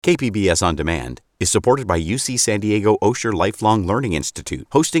KPBS On Demand is supported by UC San Diego Osher Lifelong Learning Institute,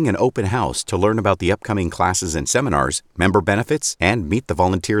 hosting an open house to learn about the upcoming classes and seminars, member benefits, and meet the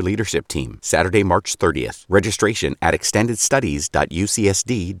volunteer leadership team. Saturday, March 30th. Registration at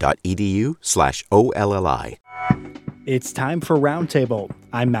extendedstudies.ucsd.edu/OLLI. It's time for Roundtable.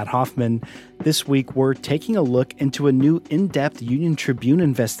 I'm Matt Hoffman. This week, we're taking a look into a new in-depth Union Tribune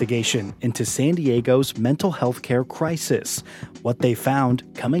investigation into San Diego's mental health care crisis. What they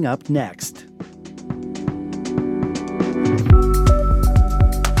found coming up next.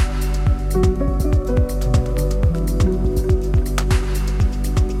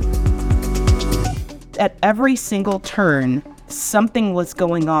 At every single turn, something was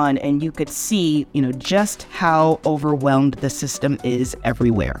going on, and you could see, just how overwhelmed the system is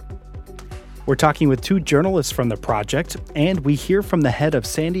everywhere. We're talking with two journalists from the project, and we hear from the head of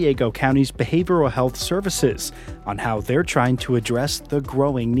San Diego County's Behavioral Health Services on how they're trying to address the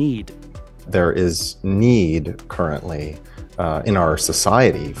growing need. There is need currently in our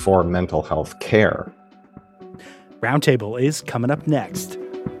society for mental health care. Roundtable is coming up next.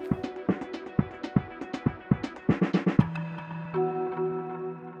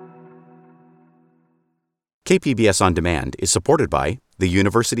 KPBS On Demand is supported by the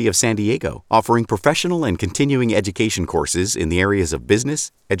University of San Diego, offering professional and continuing education courses in the areas of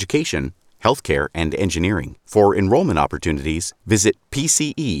business, education, healthcare, and engineering. For enrollment opportunities, visit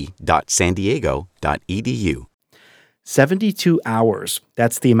pce.sandiego.edu. 72 hours.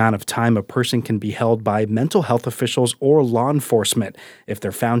 That's the amount of time a person can be held by mental health officials or law enforcement if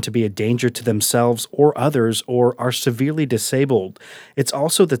they're found to be a danger to themselves or others or are severely disabled. It's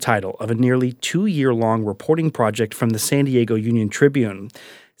also the title of a nearly 2-year-long reporting project from the San Diego Union Tribune.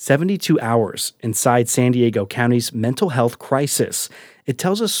 72 hours inside San Diego County's mental health crisis. It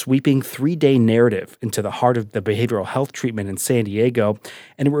tells a sweeping 3-day narrative into the heart of the behavioral health treatment in San Diego,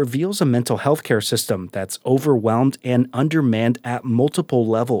 and it reveals a mental health care system that's overwhelmed and undermanned at multiple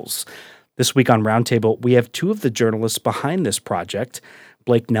levels. This week on Roundtable, we have two of the journalists behind this project.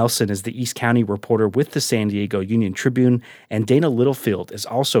 Blake Nelson is the East County reporter with the San Diego Union Tribune, and Dana Littlefield is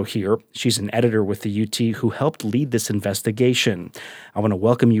also here. She's an editor with the UT who helped lead this investigation. I want to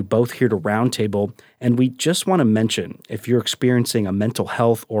welcome you both here to Roundtable, and we just want to mention, if you're experiencing a mental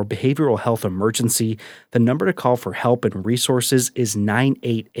health or behavioral health emergency, the number to call for help and resources is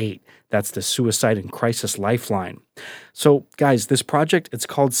 988. That's the Suicide and Crisis Lifeline. So, guys, this project, it's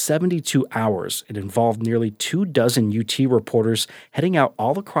called 72 Hours. It involved nearly 24 UT reporters heading out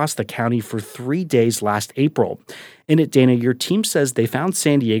all across the county for 3 days last April. In it, Dana, your team says they found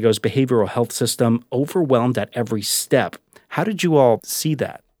San Diego's behavioral health system overwhelmed at every step. How did you all see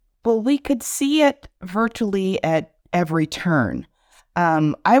that? Well, we could see it virtually at every turn.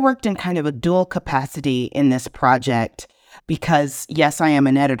 I worked in kind of a dual capacity in this project because, yes, I am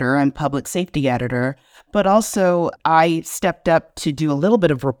an editor, I'm public safety editor, but also I stepped up to do a little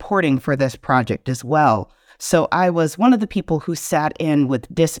bit of reporting for this project as well. So I was one of the people who sat in with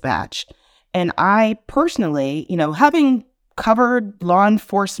dispatch. And I personally, having covered law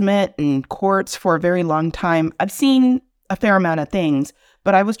enforcement and courts for a very long time, I've seen a fair amount of things,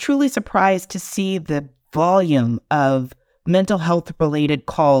 but I was truly surprised to see the volume of mental health related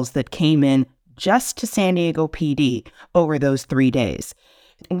calls that came in just to San Diego PD over those 3 days.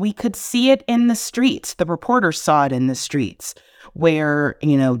 We could see it in the streets. The reporters saw it in the streets where,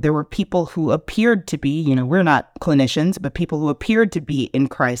 there were people who appeared to be, we're not clinicians, but people who appeared to be in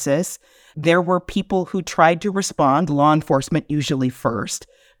crisis. There were people who tried to respond, law enforcement usually first,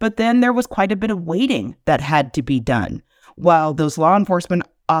 but then there was quite a bit of waiting that had to be done while those law enforcement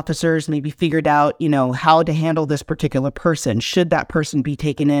officers maybe figured out, how to handle this particular person. Should that person be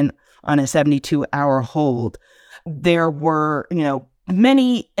taken in on a 72-hour hold? There were,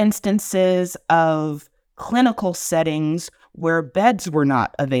 many instances of clinical settings where beds were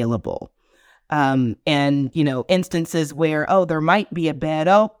not available. And, instances where, there might be a bed,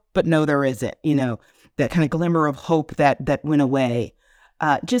 but no, there isn't, that kind of glimmer of hope that went away.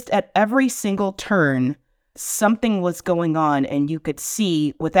 Just at every single turn, something was going on, and you could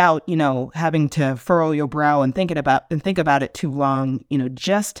see without, having to furrow your brow and think about it too long,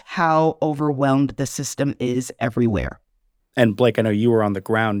 just how overwhelmed the system is everywhere. And Blake, I know you were on the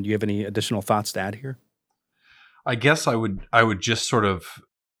ground. Do you have any additional thoughts to add here? I guess I would just sort of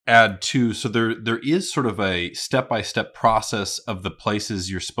add too. So there is sort of a step-by-step process of the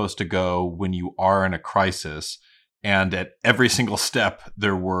places you're supposed to go when you are in a crisis. And at every single step,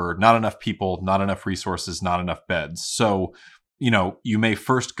 there were not enough people, not enough resources, not enough beds. So you may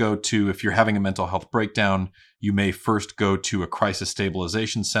first go to, if you're having a mental health breakdown, you may first go to a crisis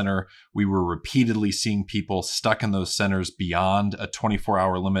stabilization center. We were repeatedly seeing people stuck in those centers beyond a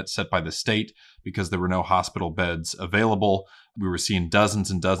 24-hour limit set by the state because there were no hospital beds available. We were seeing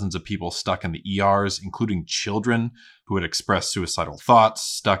dozens and dozens of people stuck in the ERs, including children who had expressed suicidal thoughts,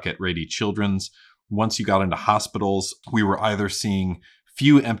 stuck at Rady Children's. Once you got into hospitals, we were either seeing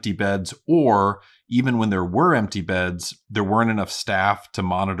few empty beds, or even when there were empty beds, there weren't enough staff to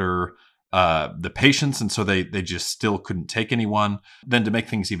monitor the patients. And so they just still couldn't take anyone. Then to make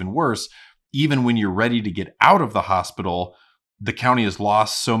things even worse, even when you're ready to get out of the hospital, the county has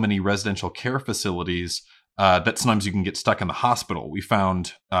lost so many residential care facilities that sometimes you can get stuck in the hospital. We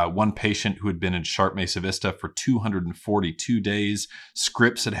found one patient who had been in Sharp Mesa Vista for 242 days.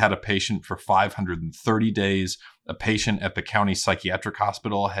 Scripps had had a patient for 530 days. A patient at the county psychiatric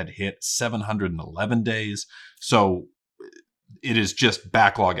hospital had hit 711 days. So it is just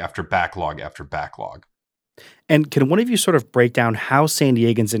backlog after backlog after backlog. And can one of you sort of break down how San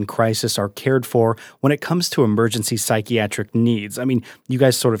Diegans in crisis are cared for when it comes to emergency psychiatric needs? I mean, you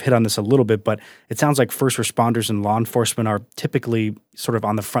guys sort of hit on this a little bit, but it sounds like first responders and law enforcement are typically sort of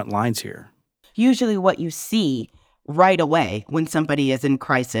on the front lines here. Usually what you see right away when somebody is in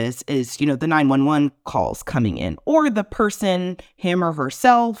crisis is, the 911 calls coming in, or the person, him or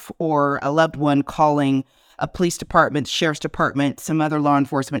herself, or a loved one calling a police department, sheriff's department, some other law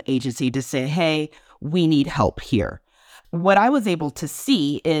enforcement agency to say, hey, we need help here. What I was able to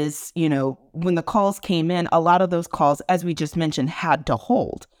see is, when the calls came in, a lot of those calls, as we just mentioned, had to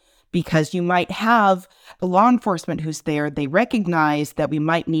hold, because you might have a law enforcement who's there. They recognize that we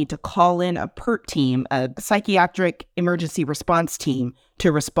might need to call in a PERT team, a psychiatric emergency response team,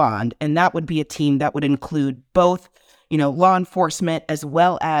 to respond. And that would be a team that would include both, law enforcement as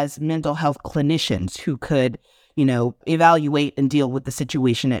well as mental health clinicians who could, evaluate and deal with the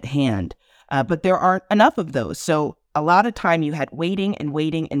situation at hand. But there aren't enough of those. So a lot of time you had waiting and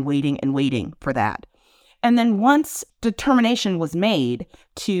waiting and waiting and waiting for that. And then once determination was made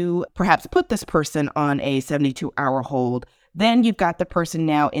to perhaps put this person on a 72-hour hold, then you've got the person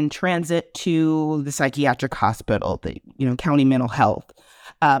now in transit to the psychiatric hospital, the county mental health.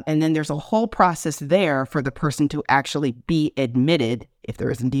 And then there's a whole process there for the person to actually be admitted, if there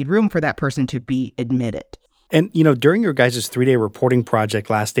is indeed room for that person to be admitted. And, during your guys' 3-day reporting project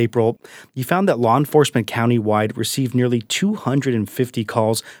last April, you found that law enforcement countywide received nearly 250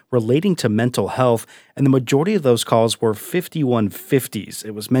 calls relating to mental health, and the majority of those calls were 5150s.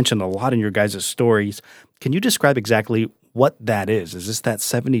 It was mentioned a lot in your guys' stories. Can you describe exactly what that is? Is this that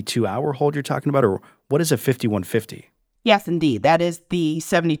 72-hour hold you're talking about, or what is a 5150? Yes, indeed. That is the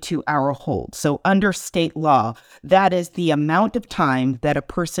 72-hour hold. So under state law, that is the amount of time that a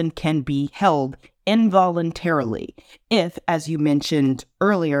person can be held involuntarily if, as you mentioned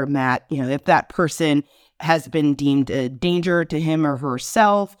earlier, Matt, if that person has been deemed a danger to him or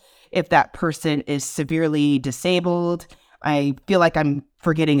herself, if that person is severely disabled. I feel like I'm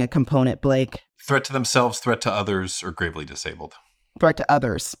forgetting a component, Blake. Threat to themselves, threat to others, or gravely disabled. Threat to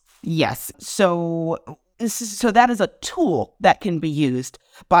others. Yes. So that is a tool that can be used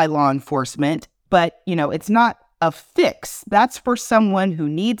by law enforcement, but, it's not a fix. That's for someone who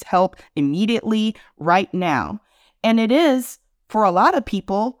needs help immediately right now. And it is, for a lot of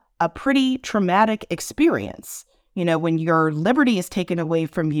people, a pretty traumatic experience. When your liberty is taken away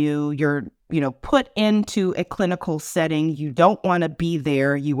from you, you're, put into a clinical setting. You don't want to be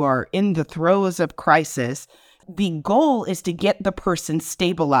there. You are in the throes of crisis. The goal is to get the person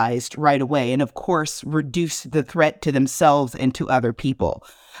stabilized right away and, of course, reduce the threat to themselves and to other people.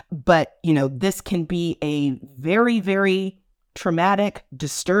 But, this can be a very, very traumatic,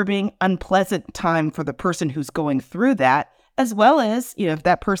 disturbing, unpleasant time for the person who's going through that, as well as, if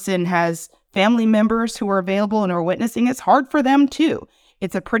that person has family members who are available and are witnessing, it's hard for them too.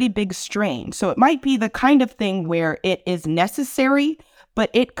 It's a pretty big strain. So it might be the kind of thing where it is necessary, but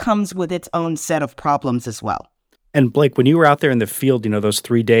it comes with its own set of problems as well. And Blake, when you were out there in the field, those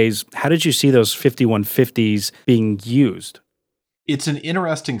 3 days, how did you see those 5150s being used? It's an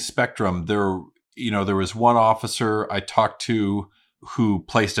interesting spectrum. There was one officer I talked to who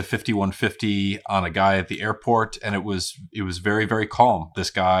placed a 5150 on a guy at the airport, and it was very, very calm.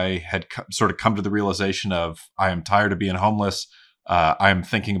 This guy had sort of come to the realization of, I am tired of being homeless. I am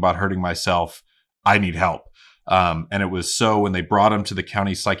thinking about hurting myself. I need help. And it was so when they brought him to the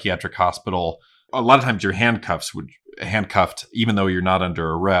county psychiatric hospital, a lot of times you're handcuffed, even though you're not under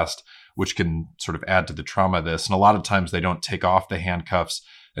arrest, which can sort of add to the trauma of this. And a lot of times they don't take off the handcuffs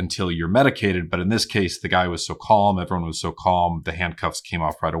until you're medicated. But in this case, the guy was so calm. Everyone was so calm. The handcuffs came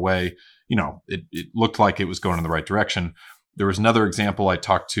off right away. It looked like it was going in the right direction. There was another example. I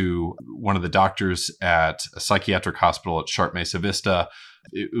talked to one of the doctors at a psychiatric hospital at Sharp Mesa Vista.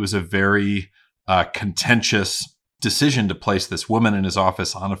 It was a very contentious decision to place this woman in his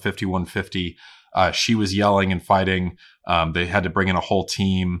office on a 5150. She was yelling and fighting. They had to bring in a whole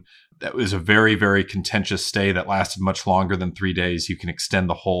team. That was a very, very contentious stay that lasted much longer than 3 days. You can extend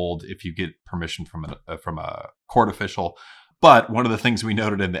the hold if you get permission from a court official. But one of the things we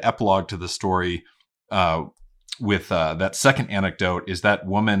noted in the epilogue to the story with that second anecdote is that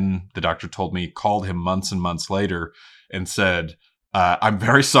woman, the doctor told me, called him months and months later and said, I'm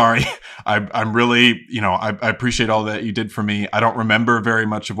very sorry. I'm really, I appreciate all that you did for me. I don't remember very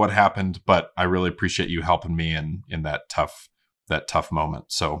much of what happened, but I really appreciate you helping me in that tough moment.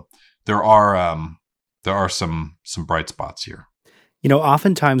 So there are some bright spots here.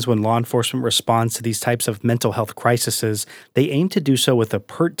 Oftentimes when law enforcement responds to these types of mental health crises, they aim to do so with a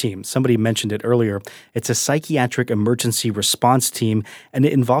PERT team. Somebody mentioned it earlier. It's a psychiatric emergency response team, and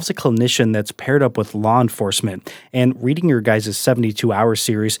it involves a clinician that's paired up with law enforcement. And reading your guys' 72-hour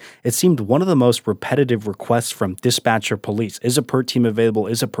series, it seemed one of the most repetitive requests from dispatcher police. Is a PERT team available?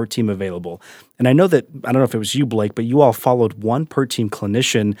 Is a PERT team available? And I know that, I don't know if it was you, Blake, but you all followed one PERT team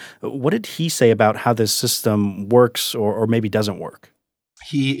clinician. What did he say about how this system works or maybe doesn't work?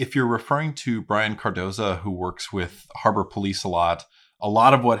 If you're referring to Brian Cardoza, who works with Harbor Police a lot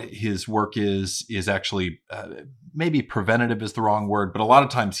of what his work is actually maybe preventative is the wrong word, but a lot of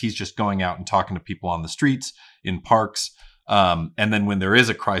times he's just going out and talking to people on the streets, in parks. And then when there is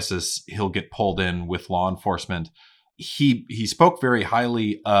a crisis, he'll get pulled in with law enforcement. He spoke very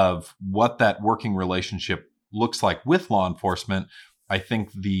highly of what that working relationship looks like with law enforcement. I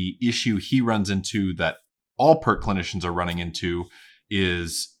think the issue he runs into that all PERT clinicians are running into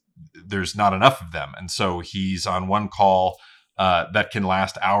is there's not enough of them. And so he's on one call that can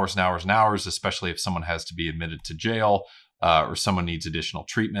last hours and hours and hours, especially if someone has to be admitted to jail or someone needs additional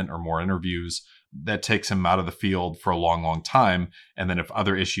treatment or more interviews. That takes him out of the field for a long, long time. And then if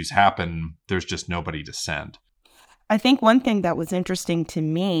other issues happen, there's just nobody to send. I think one thing that was interesting to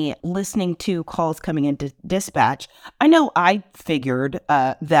me, listening to calls coming into dispatch, I know I figured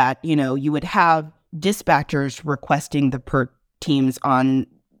that, you would have dispatchers requesting the PERT teams on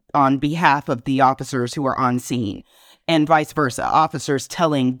behalf of the officers who are on scene, and vice versa. Officers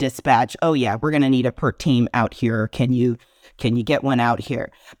telling dispatch, "Oh yeah, we're going to need a PERT team out here. Can you get one out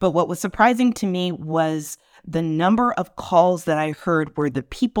here?" But what was surprising to me was the number of calls that I heard where the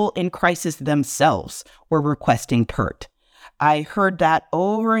people in crisis themselves were requesting PERT. I heard that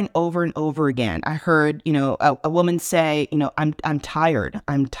over and over and over again. I heard, a woman say, I'm tired.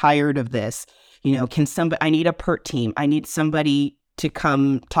 I'm tired of this. I need a PERT team. I need somebody to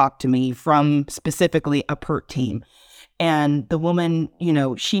come talk to me from specifically a PERT team. And the woman,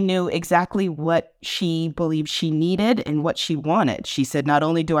 she knew exactly what she believed she needed and what she wanted. She said, not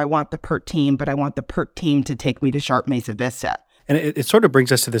only do I want the PERT team, but I want the PERT team to take me to Sharp Mesa Vista. And it sort of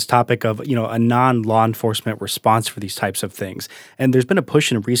brings us to this topic of, a non-law enforcement response for these types of things. And there's been a push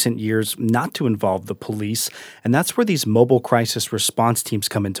in recent years not to involve the police, and that's where these mobile crisis response teams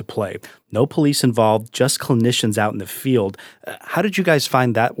come into play. No police involved, just clinicians out in the field. How did you guys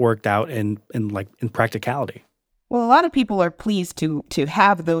find that worked out in practicality? Well, a lot of people are pleased to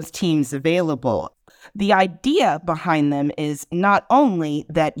have those teams available. The idea behind them is not only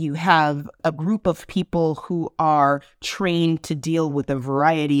that you have a group of people who are trained to deal with a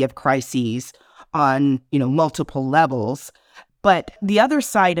variety of crises on, multiple levels, but the other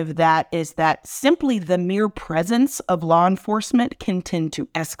side of that is that simply the mere presence of law enforcement can tend to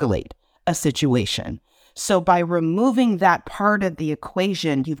escalate a situation. So by removing that part of the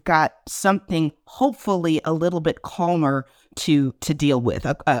equation, you've got something hopefully a little bit calmer to deal with,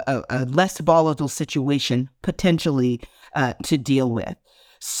 a less volatile situation potentially to deal with.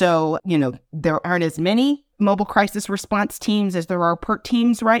 So, there aren't as many mobile crisis response teams as there are PERT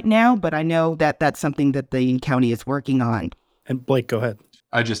teams right now, but I know that that's something that the county is working on. And Blake, go ahead.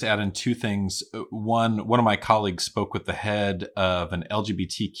 I just add in two things. One of my colleagues spoke with the head of an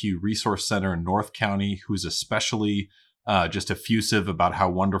LGBTQ resource center in North County, who's especially just effusive about how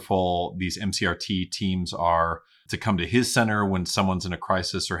wonderful these MCRT teams are to come to his center when someone's in a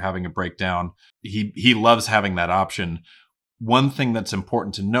crisis or having a breakdown. He loves having that option. One thing that's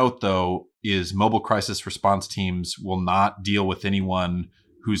important to note, though, is mobile crisis response teams will not deal with anyone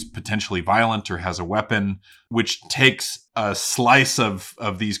who's potentially violent or has a weapon, which takes a slice of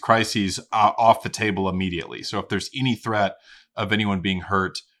these crises off the table immediately. So if there's any threat of anyone being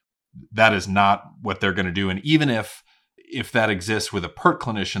hurt, that is not what they're going to do. And even if that exists with a PERT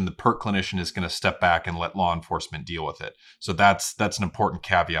clinician, the PERT clinician is going to step back and let law enforcement deal with it. So that's an important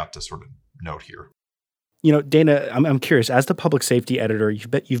caveat to sort of note here. Dana, I'm curious. As the public safety editor,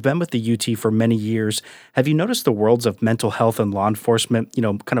 you've been with the UT for many years. Have you noticed the worlds of mental health and law enforcement,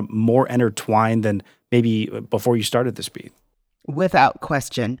 kind of more intertwined than maybe before you started this beat? Without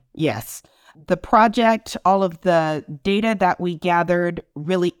question, yes. The project, all of the data that we gathered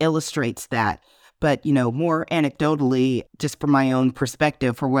really illustrates that. But, more anecdotally, just from my own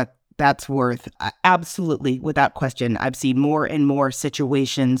perspective, for what that's worth, absolutely, without question, I've seen more and more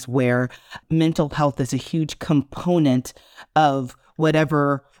situations where mental health is a huge component of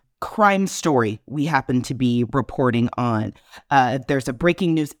whatever crime story we happen to be reporting on. There's a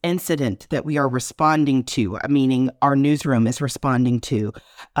breaking news incident that we are responding to, meaning our newsroom is responding to,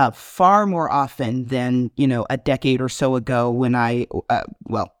 far more often than, a decade or so ago when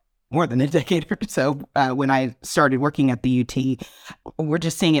more than a decade or so when I started working at the UT. We're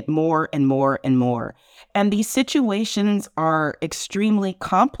just seeing it more and more and more. And these situations are extremely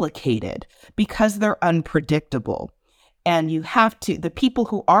complicated because they're unpredictable. And the people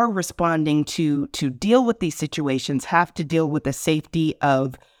who are responding to deal with these situations have to deal with the safety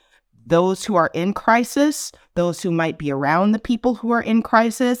of those who are in crisis, those who might be around the people who are in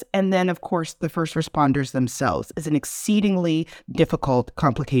crisis, and then, of course, the first responders themselves. Is an exceedingly difficult,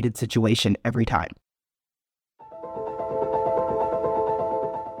 complicated situation every time.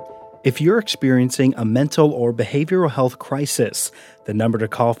 If you're experiencing a mental or behavioral health crisis, the number to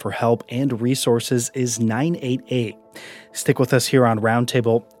call for help and resources is 988. Stick with us here on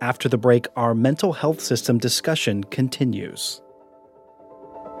Roundtable. After the break, our mental health system discussion continues.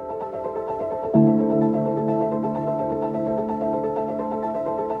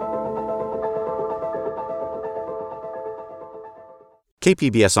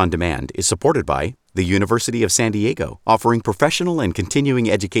 KPBS On Demand is supported by the University of San Diego, offering professional and continuing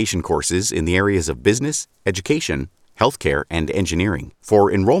education courses in the areas of business, education, healthcare, and engineering.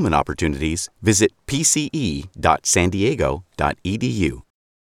 For enrollment opportunities, visit pce.sandiego.edu.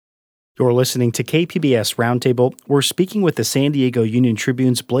 You're listening to KPBS Roundtable. We're speaking with the San Diego Union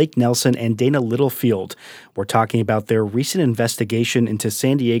Tribune's Blake Nelson and Dana Littlefield. We're talking about their recent investigation into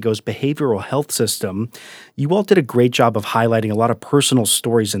San Diego's behavioral health system. You all did a great job of highlighting a lot of personal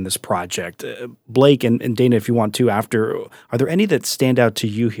stories in this project. Blake and Dana, if you want to after, are there any that stand out to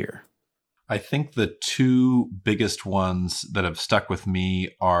you here? I think the two biggest ones that have stuck with me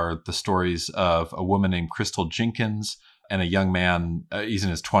are the stories of a woman named Crystal Jenkins and a young man, he's in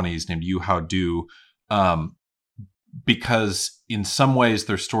his 20s, named Yu Hao Du, because in some ways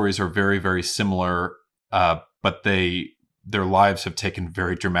their stories are very, very similar, but their lives have taken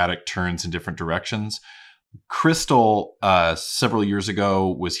very dramatic turns in different directions. Crystal, several years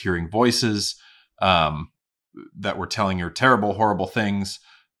ago, was hearing voices that were telling her terrible, horrible things.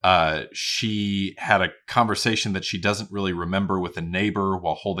 She had a conversation that she doesn't really remember with a neighbor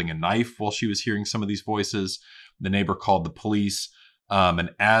while holding a knife while she was hearing some of these voices. The neighbor called the police. And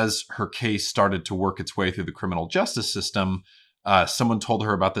as her case started to work its way through the criminal justice system, someone told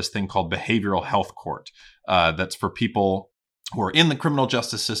her about this thing called behavioral health court. That's for people who are in the criminal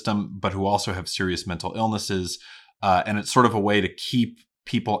justice system, but who also have serious mental illnesses. And it's sort of a way to keep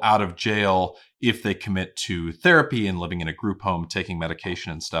people out of jail if they commit to therapy and living in a group home, taking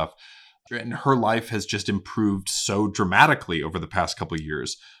medication and stuff. And her life has just improved so dramatically over the past couple of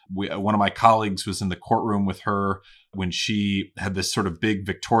years. One of my colleagues was in the courtroom with her when she had this sort of big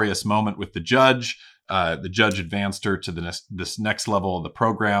victorious moment with the judge. The judge advanced her to this next level of the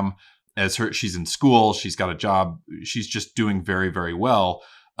program. She's in school, she's got a job, she's just doing very, very well.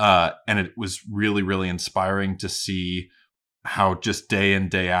 And it was really, really inspiring to see how just day in,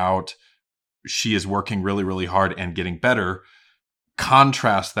 day out, she is working really, really hard and getting better.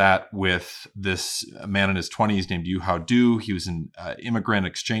 Contrast that with this man in his 20s named Yu Hao Du. He was an immigrant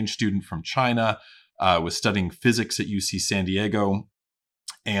exchange student from China, was studying physics at UC San Diego,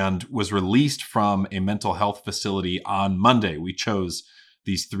 and was released from a mental health facility on Monday. We chose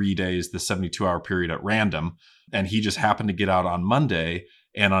these 3 days, the 72-hour period at random, and he just happened to get out on Monday.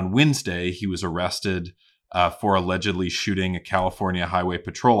 And on Wednesday, he was arrested for allegedly shooting a California Highway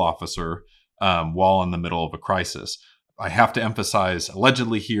Patrol officer while in the middle of a crisis. I have to emphasize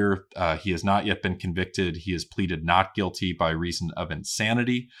allegedly here, he has not yet been convicted. He has pleaded not guilty by reason of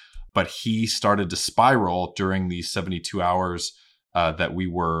insanity, but he started to spiral during these 72 hours that we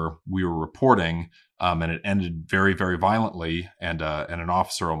were reporting, and it ended very, very violently, and an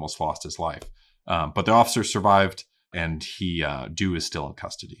officer almost lost his life. But the officer survived, and Du is still in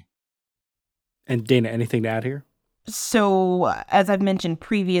custody. And Dana, anything to add here? So, as I've mentioned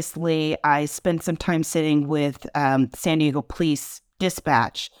previously, I spent some time sitting with San Diego Police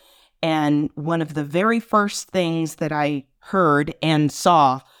Dispatch, and one of the very first things that I heard and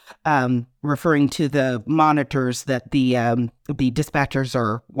saw referring to the monitors that the dispatchers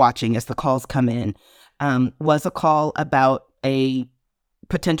are watching as the calls come in, was a call about a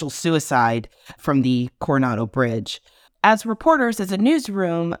potential suicide from the Coronado Bridge. As reporters, as a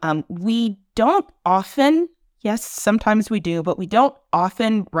newsroom, we don't often, yes, sometimes we do, but we don't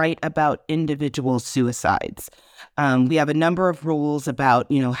often write about individual suicides. We have a number of rules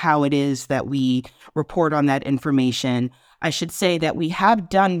about, how it is that we report on that information. I should say that we have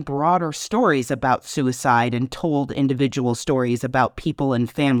done broader stories about suicide and told individual stories about people and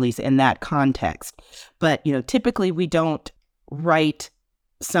families in that context. But, typically we don't write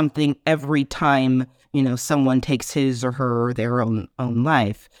something every time, someone takes his or her or their own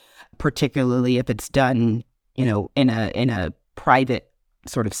life, particularly if it's done, in a private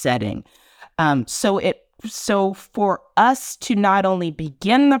sort of setting. So for us to not only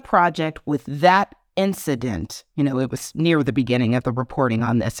begin the project with that incident, it was near the beginning of the reporting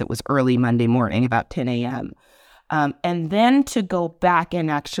on this. It was early Monday morning, about 10 a.m. And then to go back and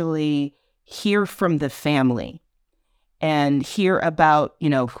actually hear from the family and hear about,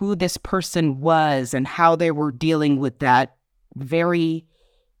 who this person was and how they were dealing with that very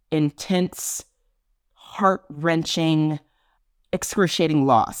intense, heart-wrenching, excruciating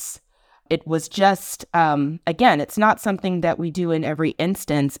loss. It was just, again, it's not something that we do in every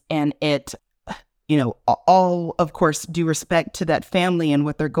instance, and it, all, of course, due respect to that family and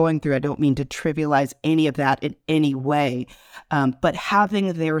what they're going through. I don't mean to trivialize any of that in any way, but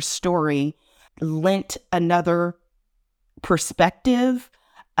having their story lent another perspective,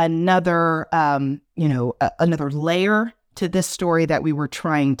 another layer to this story that we were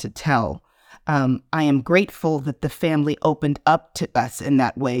trying to tell. I am grateful that the family opened up to us in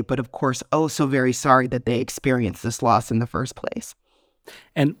that way, but of course, so very sorry that they experienced this loss in the first place.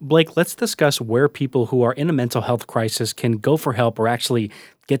 And Blake, let's discuss where people who are in a mental health crisis can go for help or actually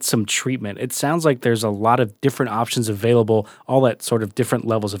get some treatment. It sounds like there's a lot of different options available, all at sort of different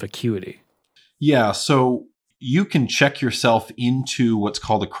levels of acuity. Yeah, so you can check yourself into what's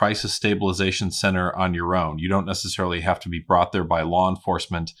called a crisis stabilization center on your own. You don't necessarily have to be brought there by law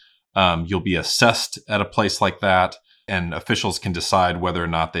enforcement. You'll be assessed at a place like that, and officials can decide whether or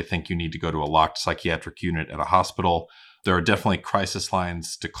not they think you need to go to a locked psychiatric unit at a hospital. There are definitely crisis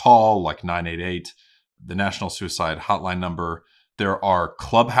lines to call, like 988, the National Suicide Hotline number. There are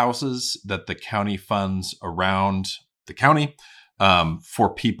clubhouses that the county funds around the county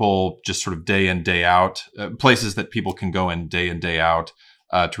for people just sort of day in, day out, places that people can go in day out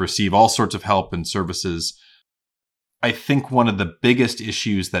to receive all sorts of help and services. I think one of the biggest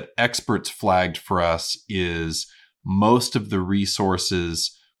issues that experts flagged for us is most of the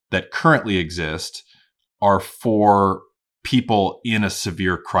resources that currently exist are for people in a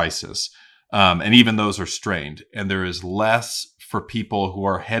severe crisis. And even those are strained. And there is less for people who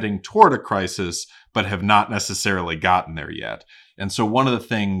are heading toward a crisis, but have not necessarily gotten there yet. And so one of the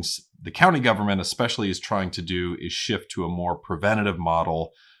things the county government especially is trying to do is shift to a more preventative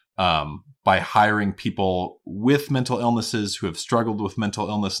model by hiring people with mental illnesses who have struggled with mental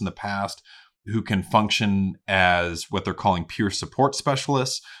illness in the past, who can function as what they're calling peer support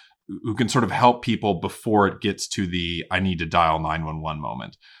specialists, who can sort of help people before it gets to the I need to dial 911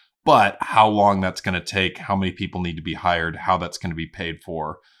 moment. But how long that's going to take, how many people need to be hired, how that's going to be paid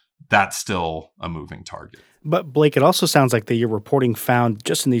for, that's still a moving target. But Blake, it also sounds like that your reporting found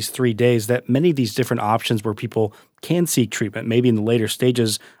just in these 3 days that many of these different options where people can seek treatment, maybe in the later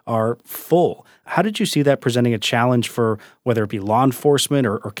stages, are full. How did you see that presenting a challenge for whether it be law enforcement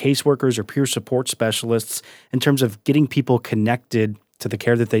or caseworkers or peer support specialists in terms of getting people connected to the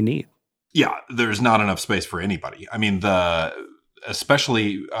care that they need? Yeah, there's not enough space for anybody. I mean,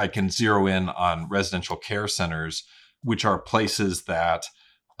 especially I can zero in on residential care centers, which are places that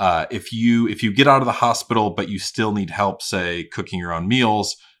if you get out of the hospital, but you still need help, say cooking your own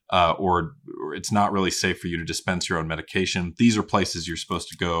meals, or it's not really safe for you to dispense your own medication, these are places you're supposed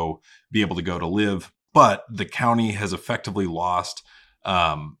to be able to go to live. But the county has effectively lost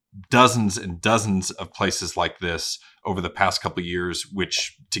dozens and dozens of places like this over the past couple of years,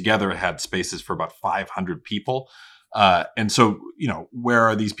 which together had spaces for about 500 people. And so, where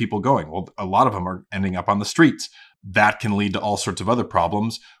are these people going? Well, a lot of them are ending up on the streets. That can lead to all sorts of other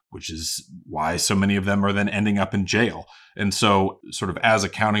problems, which is why so many of them are then ending up in jail. And so sort of as a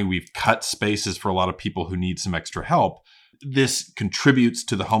county, we've cut spaces for a lot of people who need some extra help. This contributes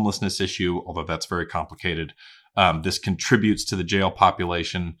to the homelessness issue, although that's very complicated. This contributes to the jail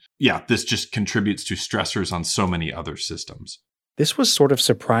population. Yeah, this just contributes to stressors on so many other systems. This was sort of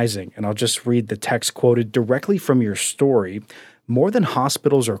surprising, and I'll just read the text quoted directly from your story. More than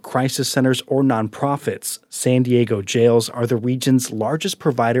hospitals or crisis centers or nonprofits, San Diego jails are the region's largest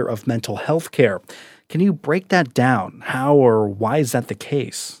provider of mental health care. Can you break that down? How or why is that the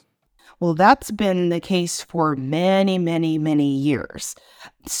case? Well, that's been the case for many, many, many years.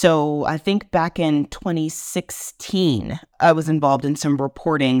 So I think back in 2016, I was involved in some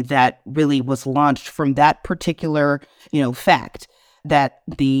reporting that really was launched from that particular, fact that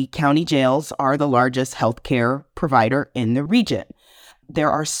the county jails are the largest healthcare provider in the region.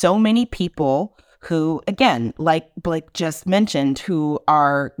 There are so many people who, again, like Blake just mentioned, who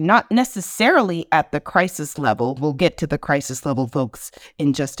are not necessarily at the crisis level. We'll get to the crisis level folks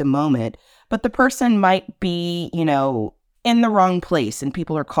in just a moment. But the person might be, in the wrong place, and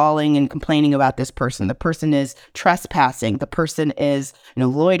people are calling and complaining about this person. The person is trespassing. The person is,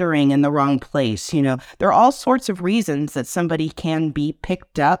 loitering in the wrong place. There are all sorts of reasons that somebody can be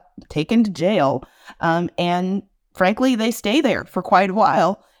picked up, taken to jail, and frankly, they stay there for quite a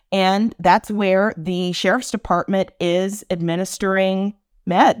while. And that's where the sheriff's department is administering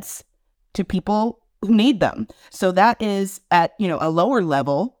meds to people who need them. So that is at, a lower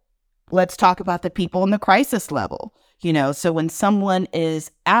level. Let's talk about the people in the crisis level. So when someone is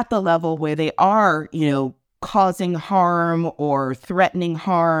at the level where they are, causing harm or threatening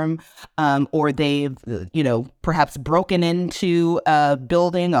harm, or they've, perhaps broken into a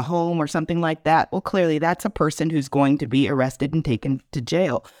building, a home, or something like that, well, clearly that's a person who's going to be arrested and taken to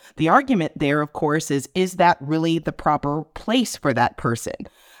jail. The argument there, of course, is that really the proper place for that person?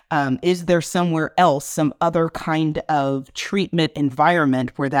 Is there somewhere else, some other kind of treatment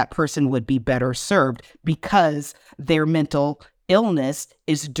environment where that person would be better served because their mental illness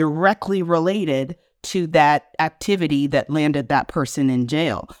is directly related to that activity that landed that person in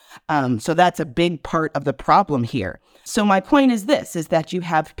jail? So that's a big part of the problem here. So my point is this, is that you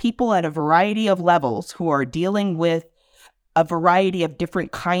have people at a variety of levels who are dealing with a variety of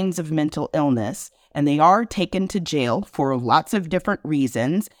different kinds of mental illness, and they are taken to jail for lots of different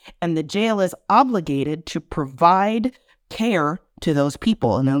reasons, and the jail is obligated to provide care to those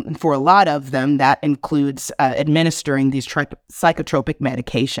people. And for a lot of them, that includes administering these psychotropic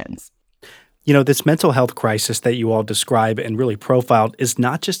medications. This mental health crisis that you all describe and really profiled is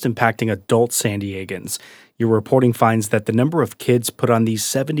not just impacting adult San Diegans. Your reporting finds that the number of kids put on these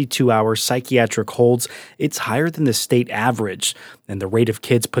 72-hour psychiatric holds, it's higher than the state average, and the rate of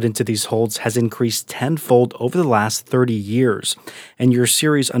kids put into these holds has increased tenfold over the last 30 years. And your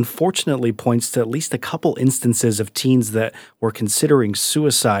series unfortunately points to at least a couple instances of teens that were considering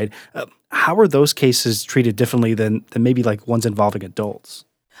suicide. How are those cases treated differently than maybe like ones involving adults?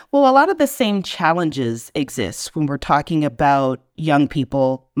 Well, a lot of the same challenges exist when we're talking about young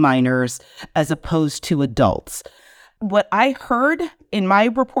people, minors, as opposed to adults. What I heard in my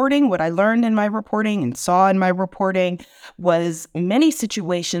reporting, what I learned in my reporting and saw in my reporting was many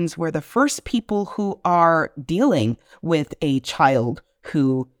situations where the first people who are dealing with a child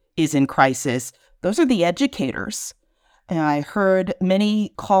who is in crisis, those are the educators. And I heard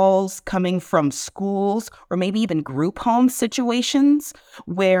many calls coming from schools or maybe even group home situations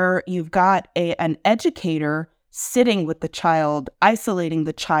where you've got an educator sitting with the child, isolating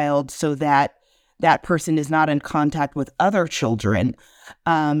the child so that that person is not in contact with other children,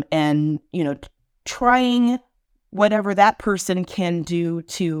 and, trying whatever that person can do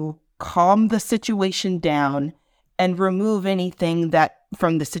to calm the situation down and remove anything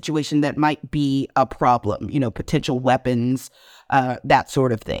from the situation that might be a problem, potential weapons, that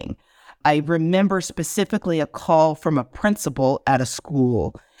sort of thing. I remember specifically a call from a principal at a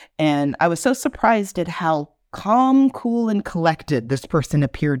school, and I was so surprised at how calm, cool, and collected this person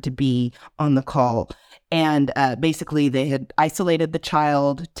appeared to be on the call. And basically, they had isolated the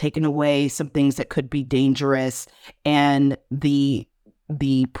child, taken away some things that could be dangerous, and the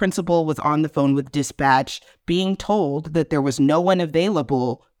principal was on the phone with dispatch being told that there was no one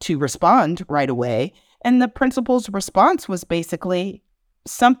available to respond right away. And the principal's response was basically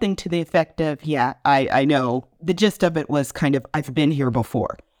something to the effect of, yeah, I know. The gist of it was kind of, I've been here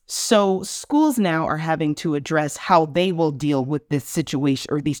before. So schools now are having to address how they will deal with this situation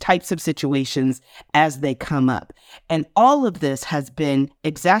or these types of situations as they come up. And all of this has been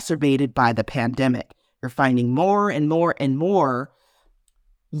exacerbated by the pandemic. You're finding more and more and more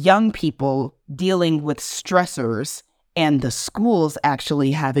young people dealing with stressors and the schools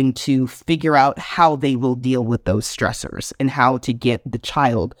actually having to figure out how they will deal with those stressors and how to get the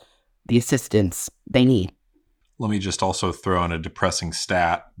child the assistance they need. Let me just also throw in a depressing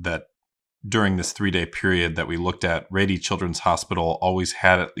stat that during this 3-day period that we looked at, Rady Children's Hospital always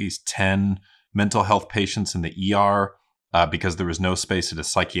had at least 10 mental health patients in the ER because there was no space at a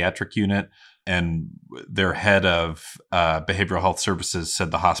psychiatric unit. And their head of behavioral health services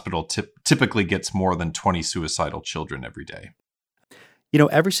said the hospital typically gets more than 20 suicidal children every day.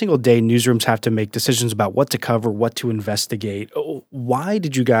 Every single day, newsrooms have to make decisions about what to cover, what to investigate. Why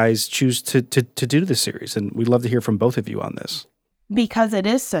did you guys choose to do this series? And we'd love to hear from both of you on this. Because it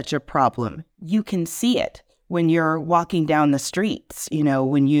is such a problem. You can see it when you're walking down the streets,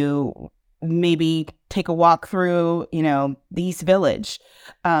 when you maybe take a walk through, the East Village.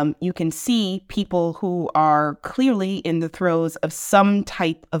 You can see people who are clearly in the throes of some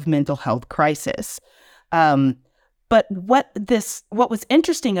type of mental health crisis. But what was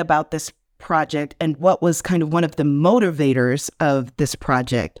interesting about this project and what was kind of one of the motivators of this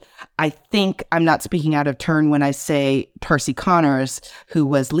project, I think I'm not speaking out of turn when I say Tarcy Connors, who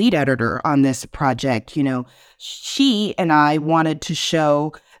was lead editor on this project, she and I wanted to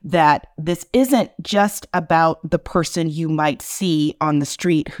show that this isn't just about the person you might see on the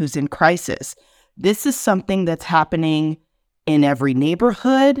street who's in crisis. This is something that's happening in every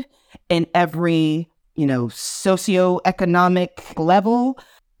neighborhood, in every socioeconomic level,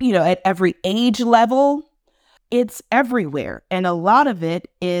 at every age level. It's everywhere. And a lot of it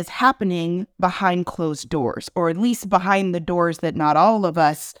is happening behind closed doors, or at least behind the doors that not all of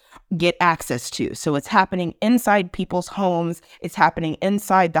us get access to. So it's happening inside people's homes. It's happening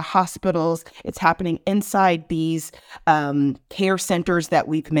inside the hospitals. It's happening inside these care centers that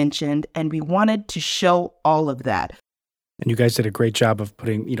we've mentioned. And we wanted to show all of that. And you guys did a great job of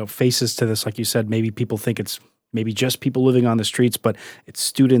putting, faces to this. Like you said, maybe people think it's maybe just people living on the streets, but it's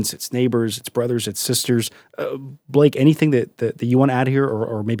students, it's neighbors, it's brothers, it's sisters. Blake, anything that you want to add here,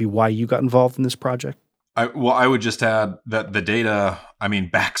 or maybe why you got involved in this project? I would just add that the data,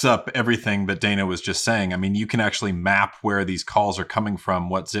 backs up everything that Dana was just saying. You can actually map where these calls are coming from,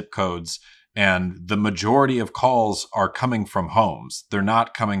 what zip codes, and the majority of calls are coming from homes. They're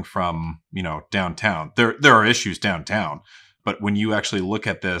not coming from, downtown. There are issues downtown, but when you actually look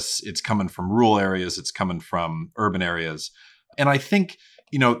at this, it's coming from rural areas, it's coming from urban areas. And I think,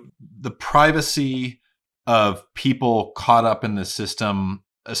 the privacy of people caught up in this system,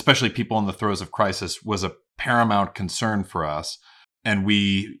 especially people in the throes of crisis, was a paramount concern for us. And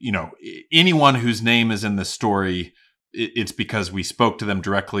we, anyone whose name is in this story, it's because we spoke to them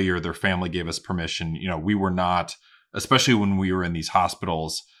directly or their family gave us permission. We were not, especially when we were in these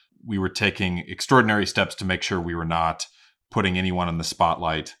hospitals, we were taking extraordinary steps to make sure we were not putting anyone in the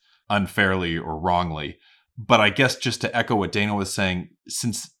spotlight unfairly or wrongly. But I guess just to echo what Dana was saying,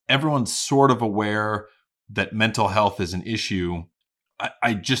 since everyone's sort of aware that mental health is an issue,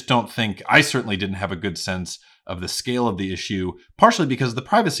 I just don't think, I certainly didn't have a good sense of the scale of the issue, partially because of the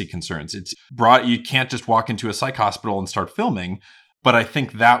privacy concerns. You can't just walk into a psych hospital and start filming. But I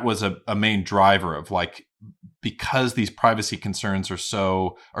think that was a main driver of because these privacy concerns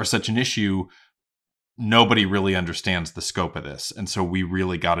are such an issue, nobody really understands the scope of this. And so we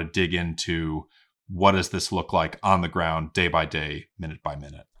really got to dig into what does this look like on the ground, day by day, minute by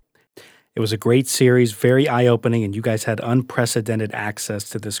minute. It was a great series, very eye-opening, and you guys had unprecedented access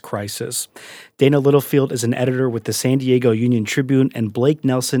to this crisis. Dana Littlefield is an editor with the San Diego Union Tribune, and Blake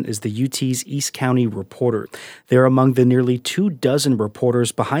Nelson is the UT's East County reporter. They're among the nearly 24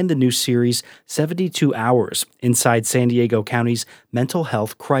 reporters behind the new series, 72 Hours, Inside San Diego County's Mental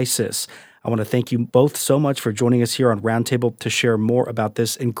Health Crisis. I want to thank you both so much for joining us here on Roundtable to share more about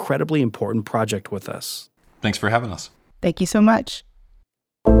this incredibly important project with us. Thanks for having us. Thank you so much.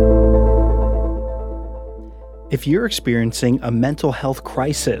 If you're experiencing a mental health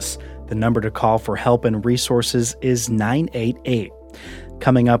crisis, the number to call for help and resources is 988.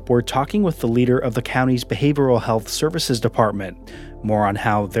 Coming up, we're talking with the leader of the county's Behavioral Health Services Department. More on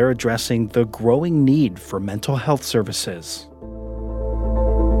how they're addressing the growing need for mental health services.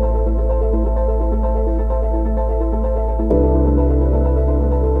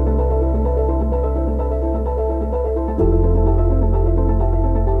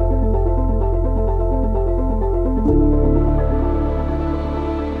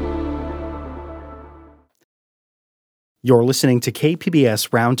 You're listening to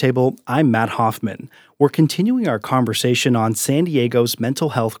KPBS Roundtable. I'm Matt Hoffman. We're continuing our conversation on San Diego's mental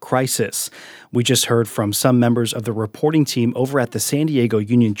health crisis. We just heard from some members of the reporting team over at the San Diego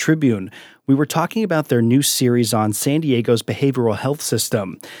Union Tribune. We were talking about their new series on San Diego's behavioral health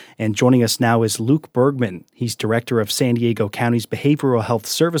system. And joining us now is Luke Bergman. He's director of San Diego County's Behavioral Health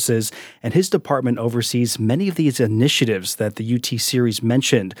Services, and his department oversees many of these initiatives that the UT series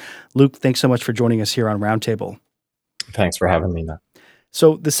mentioned. Luke, thanks so much for joining us here on Roundtable. Thanks for having me, Matt.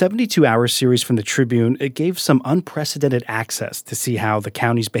 So the 72-hour series from the Tribune, it gave some unprecedented access to see how the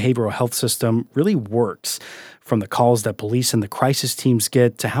county's behavioral health system really works, from the calls that police and the crisis teams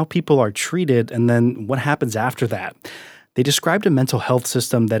get to how people are treated and then what happens after that. They described a mental health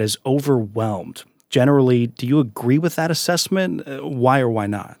system that is overwhelmed. Generally, do you agree with that assessment? Why or why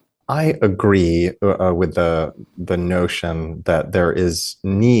not? I agree with the notion that there is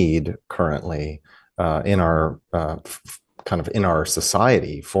need currently in our kind of in our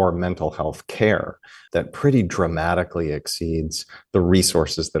society for mental health care that pretty dramatically exceeds the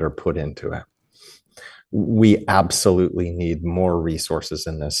resources that are put into it. We absolutely need more resources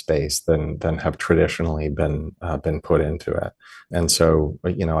in this space than have traditionally been put into it. And so,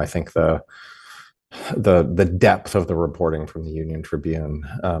 I think the depth of the reporting from the Union Tribune,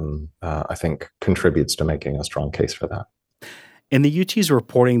 I think, contributes to making a strong case for that. In the UT's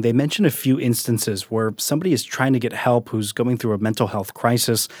reporting, they mention a few instances where somebody is trying to get help who's going through a mental health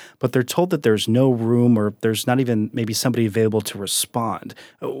crisis, but they're told that there's no room or there's not even maybe somebody available to respond.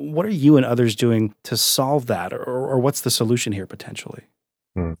 What are you and others doing to solve that, or what's the solution here potentially?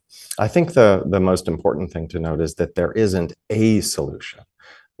 I think the most important thing to note is that there isn't a solution.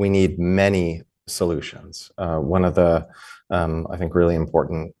 We need many solutions. One of the, I think, really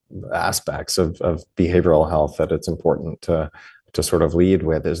important aspects of behavioral health that it's important to sort of lead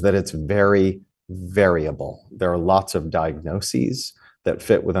with is that it's very variable. There are lots of diagnoses that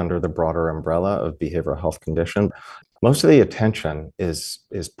fit under the broader umbrella of behavioral health condition. Most of the attention is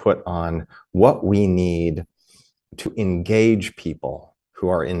put on what we need to engage people who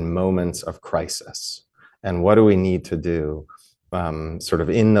are in moments of crisis. And what do we need to do sort of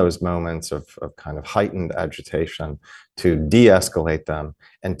in those moments of kind of heightened agitation to de-escalate them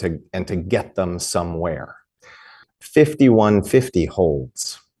and to get them somewhere. 5150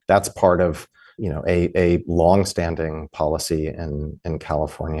 holds. That's part of a longstanding policy in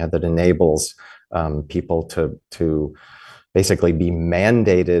California that enables people to basically be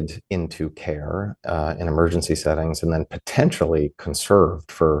mandated into care in emergency settings and then potentially conserved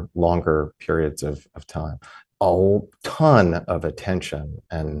for longer periods of time. A ton of attention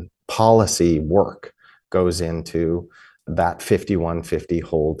and policy work goes into that 5150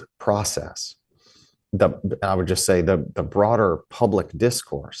 hold process. I would just say the broader public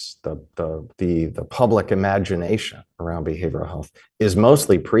discourse, the public imagination around behavioral health is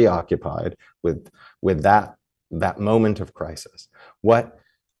mostly preoccupied with that moment of crisis. What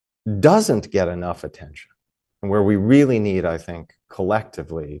doesn't get enough attention, and where we really need, I think,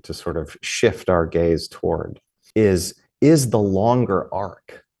 collectively to sort of shift our gaze toward, is the longer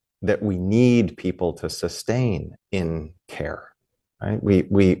arc that we need people to sustain in care. Right?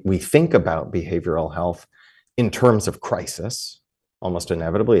 We think about behavioral health in terms of crisis, almost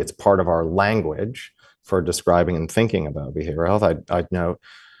inevitably. It's part of our language for describing and thinking about behavioral health. I'd note,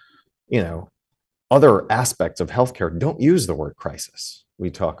 other aspects of healthcare don't use the word crisis.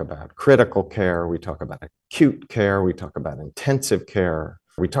 We talk about critical care, we talk about acute care, we talk about intensive care,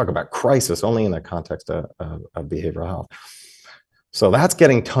 we talk about crisis only in the context of behavioral health. So that's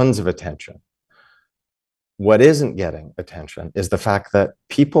getting tons of attention. What isn't getting attention is the fact that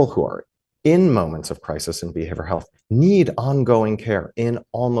people who are in moments of crisis in behavioral health need ongoing care in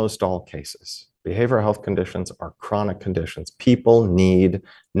almost all cases. Behavioral health conditions are chronic conditions. People need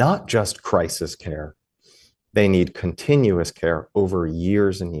not just crisis care, they need continuous care over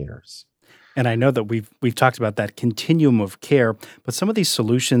years and years. And I know that we've talked about that continuum of care, but some of these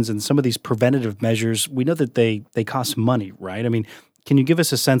solutions and some of these preventative measures, we know that they cost money, right? I mean, can you give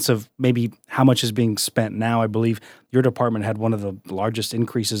us a sense of maybe how much is being spent now? I believe your department had one of the largest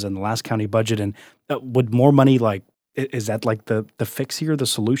increases in the last county budget. And would more money, is that like the fix here, the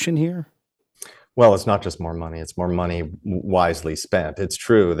solution here? Well, it's not just more money, it's more money wisely spent. It's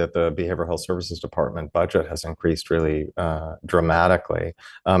true that the Behavioral Health Services Department budget has increased really dramatically.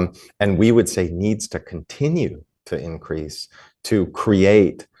 And we would say needs to continue to increase to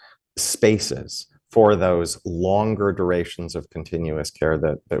create spaces for those longer durations of continuous care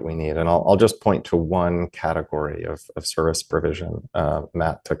that we need. And I'll just point to one category of service provision,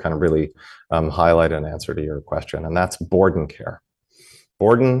 Matt, to kind of really highlight an answer to your question, and that's board and care.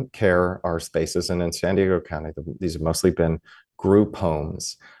 Board and care are spaces, and in San Diego County, these have mostly been group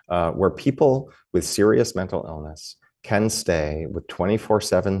homes where people with serious mental illness can stay with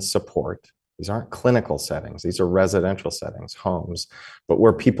 24/7 support. These aren't clinical settings, these are residential settings, homes, but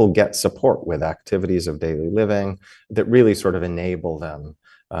where people get support with activities of daily living that really sort of enable them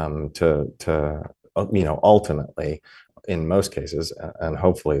to ultimately, in most cases, and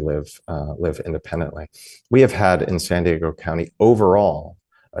hopefully live independently. We have had in San Diego County overall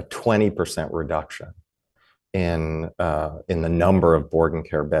a 20% reduction in the number of board and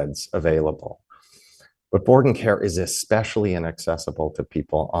care beds available. But board and care is especially inaccessible to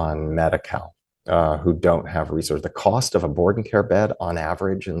people on Medi-Cal who don't have resources. The cost of a board and care bed on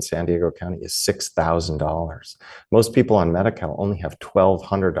average in San Diego County is $6,000. Most people on Medi-Cal only have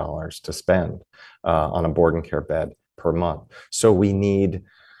 $1,200 to spend on a board and care bed per month. So we need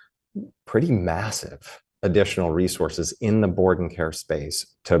pretty massive additional resources in the board and care space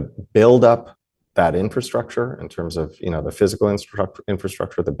to build up that infrastructure in terms of, the physical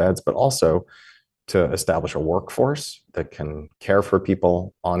infrastructure, the beds, but also to establish a workforce that can care for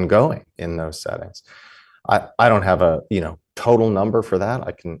people ongoing in those settings. I don't have a total number for that.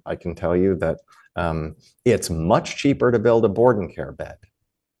 I can tell you that it's much cheaper to build a board and care bed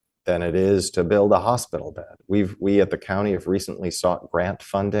than it is to build a hospital bed. We at the county have recently sought grant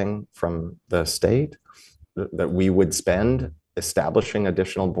funding from the state that we would spend establishing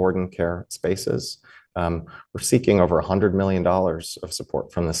additional board and care spaces. We're seeking over $100 million of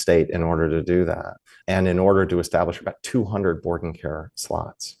support from the state in order to do that, and in order to establish about 200 board and care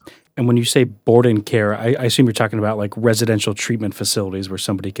slots. And when you say board and care, I assume you're talking about like residential treatment facilities where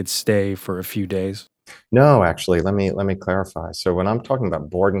somebody could stay for a few days. No, actually, let me clarify. So when I'm talking about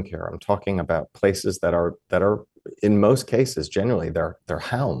board and care, I'm talking about places that are in most cases, generally their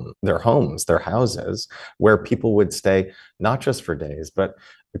homes, their houses, where people would stay not just for days, but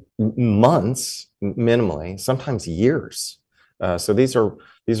months minimally, sometimes years. So these are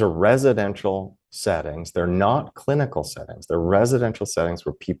residential settings. They're not clinical settings. They're residential settings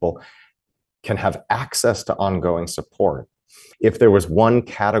where people can have access to ongoing support. If there was one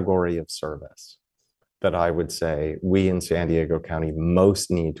category of service that I would say we in San Diego County most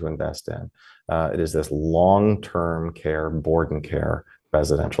need to invest in, it is this long-term care, board and care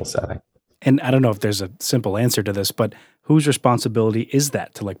residential setting. And I don't know if there's a simple answer to this, but whose responsibility is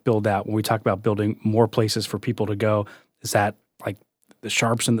that to like build out? When we talk about building more places for people to go, is that like the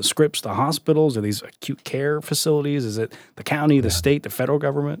Sharps and the Scripps, the hospitals, or these acute care facilities? Is it the county, the state, the federal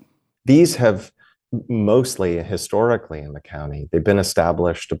government? These have mostly historically in the county, they've been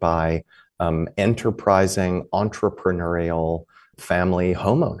established by enterprising, entrepreneurial family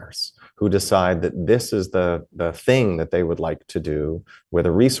homeowners who decide that this is the thing that they would like to do with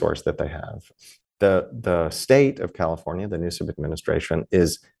a resource that they have. The state of California, the Newsom administration,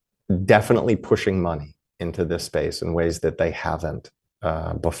 is definitely pushing money into this space in ways that they haven't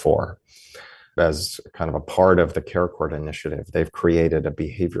before. As kind of a part of the Care Court initiative, they've created a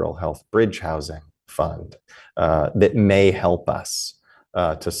behavioral health bridge housing fund that may help us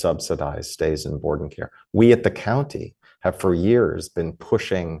to subsidize stays in board and care. We at the county have for years been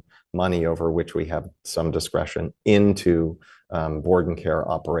pushing money over which we have some discretion into board and care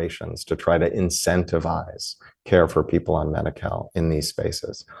operations to try to incentivize care for people on Medi-Cal in these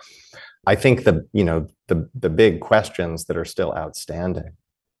spaces. I think the big questions that are still outstanding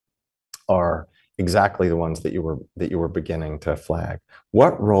are exactly the ones that you were beginning to flag.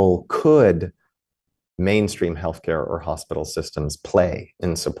 What role could mainstream healthcare or hospital systems play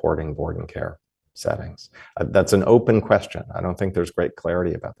in supporting board and care settings? That's an open question. I don't think there's great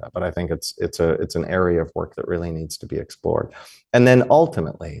clarity about that, but I think it's an area of work that really needs to be explored. And then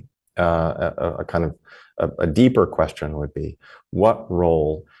ultimately, a kind of a deeper question would be, what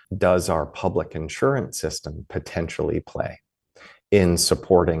role does our public insurance system potentially play in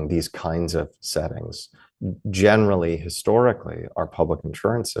supporting these kinds of settings? Generally, historically, our public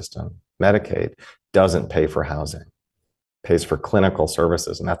insurance system, Medicaid, doesn't pay for housing, pays for clinical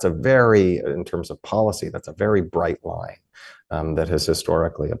services. And that's in terms of policy, that's a very bright line that has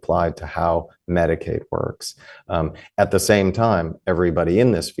historically applied to how Medicaid works. At the same time, everybody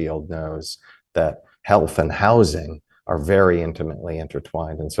in this field knows that health and housing are very intimately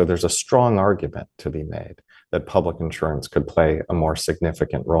intertwined. And so there's a strong argument to be made that public insurance could play a more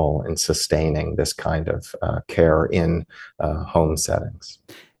significant role in sustaining this kind of care in home settings.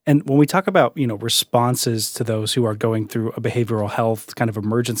 And when we talk about, responses to those who are going through a behavioral health kind of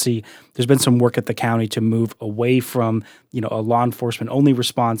emergency, there's been some work at the county to move away from, a law enforcement only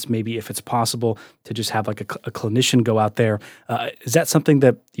response, maybe if it's possible to just have like a clinician go out there. Is that something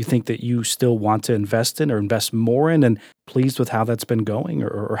that you think that you still want to invest in or invest more in, and pleased with how that's been going,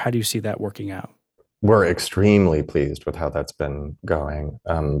 or how do you see that working out? We're extremely pleased with how that's been going.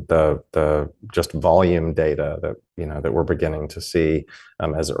 The just volume data that we're beginning to see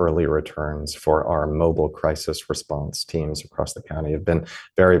as early returns for our mobile crisis response teams across the county have been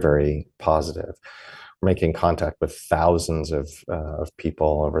very, very positive. We're making contact with thousands of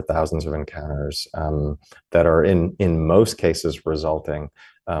people over thousands of encounters that are in most cases resulting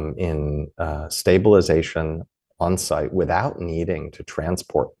in stabilization on site without needing to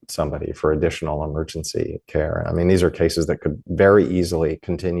transport somebody for additional emergency care. I mean, these are cases that could very easily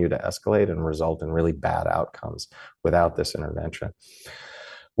continue to escalate and result in really bad outcomes without this intervention.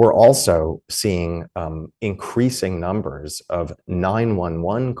 We're also seeing increasing numbers of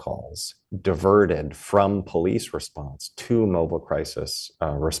 911 calls diverted from police response to mobile crisis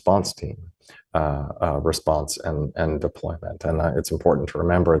response team response and deployment. And it's important to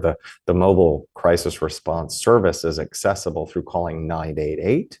remember the mobile crisis response service is accessible through calling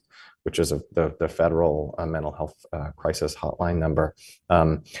 988, which is the federal mental health crisis hotline number,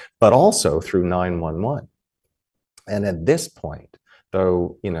 but also through 911. And at this point,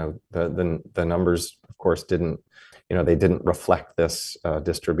 though, the numbers, of course, didn't reflect this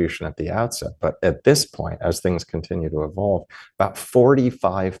distribution at the outset. But at this point, as things continue to evolve, about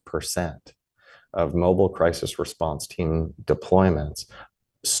 45% of mobile crisis response team deployments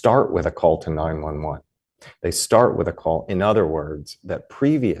start with a call to 911. They start with a call, in other words, that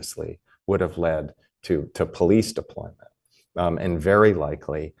previously would have led to police deployment, and very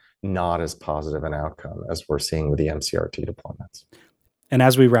likely not as positive an outcome as we're seeing with the MCRT deployments. And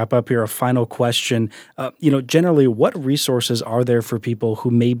as we wrap up here, a final question. Generally, what resources are there for people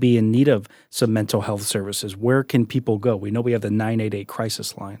who may be in need of some mental health services? Where can people go? We know we have the 988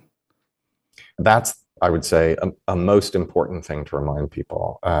 crisis line. That's, I would say, a most important thing to remind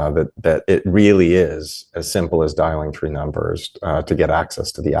people, that it really is as simple as dialing 3 numbers to get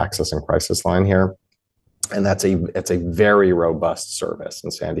access to the access and crisis line here. And it's a very robust service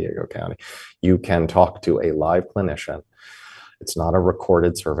in San Diego County. You can talk to a live clinician. It's not a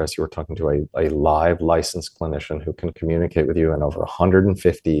recorded service. You're talking to a live licensed clinician who can communicate with you in over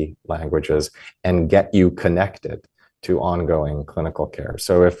 150 languages and get you connected to ongoing clinical care.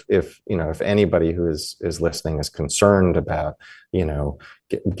 So if anybody who is listening is concerned about,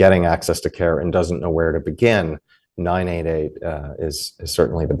 getting access to care and doesn't know where to begin, 988 is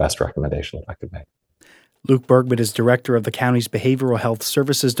certainly the best recommendation that I could make. Luke Bergman is director of the county's Behavioral Health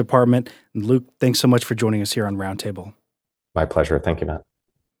Services Department. And Luke, thanks so much for joining us here on Roundtable. My pleasure. Thank you, Matt.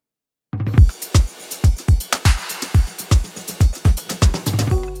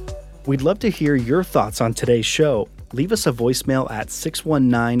 We'd love to hear your thoughts on today's show. Leave us a voicemail at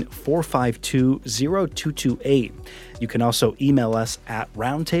 619-452-0228. You can also email us at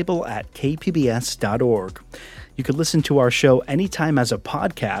roundtable@kpbs.org. You can listen to our show anytime as a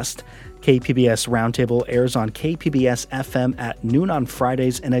podcast. KPBS Roundtable airs on KPBS FM at noon on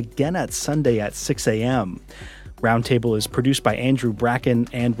Fridays and again at Sunday at 6 a.m. Roundtable is produced by Andrew Bracken,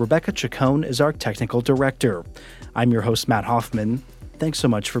 and Rebecca Chacon is our technical director. I'm your host, Matt Hoffman. Thanks so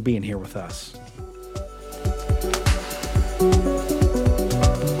much for being here with us.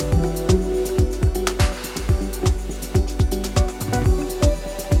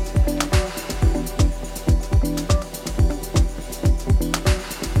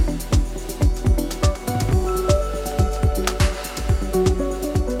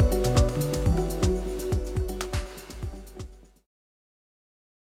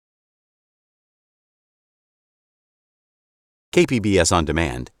 KPBS On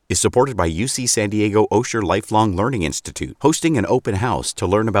Demand is supported by UC San Diego Osher Lifelong Learning Institute, hosting an open house to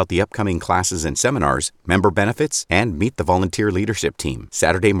learn about the upcoming classes and seminars, member benefits, and meet the volunteer leadership team.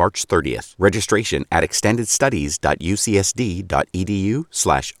 Saturday, March 30th. Registration at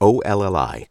extendedstudies.ucsd.edu/OLLI.